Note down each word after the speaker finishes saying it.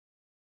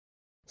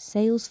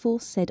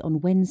Salesforce said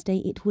on Wednesday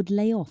it would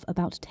lay off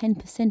about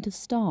 10% of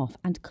staff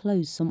and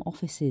close some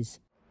offices.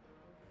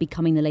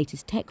 Becoming the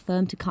latest tech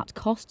firm to cut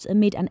costs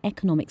amid an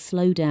economic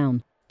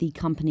slowdown, the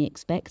company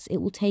expects it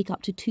will take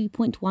up to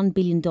 $2.1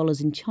 billion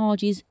in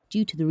charges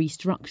due to the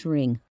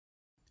restructuring.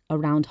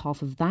 Around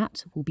half of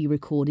that will be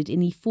recorded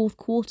in the fourth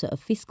quarter of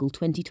fiscal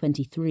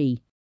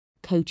 2023.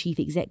 Co-chief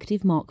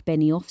executive Mark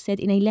Benioff said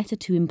in a letter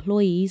to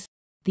employees,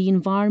 "The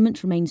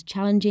environment remains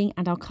challenging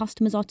and our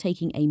customers are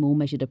taking a more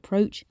measured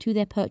approach to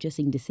their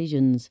purchasing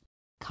decisions.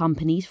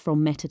 Companies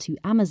from Meta to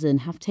Amazon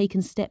have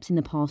taken steps in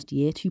the past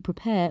year to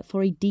prepare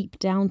for a deep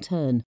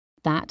downturn.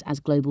 That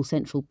as global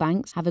central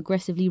banks have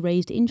aggressively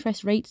raised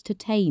interest rates to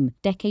tame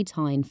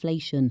decades-high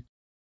inflation.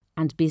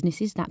 And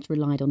businesses that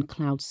relied on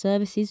cloud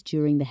services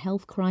during the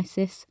health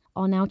crisis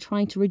are now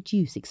trying to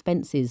reduce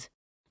expenses.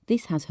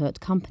 This has hurt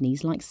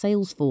companies like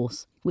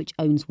Salesforce, which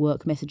owns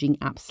work messaging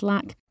app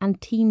Slack, and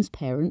Teams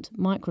parent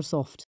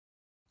Microsoft.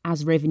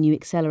 As revenue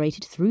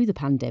accelerated through the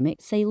pandemic,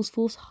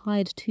 Salesforce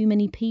hired too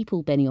many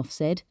people, Benioff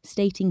said,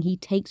 stating he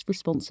takes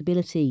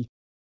responsibility.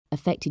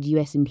 Affected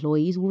US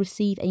employees will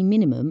receive a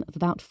minimum of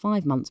about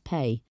 5 months'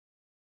 pay.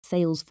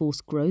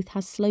 Salesforce growth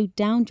has slowed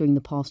down during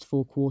the past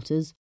 4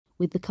 quarters,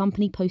 with the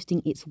company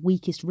posting its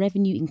weakest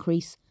revenue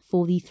increase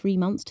for the 3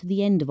 months to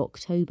the end of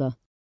October.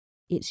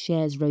 Its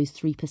shares rose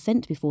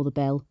 3% before the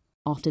bell,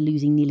 after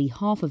losing nearly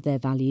half of their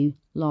value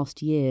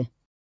last year.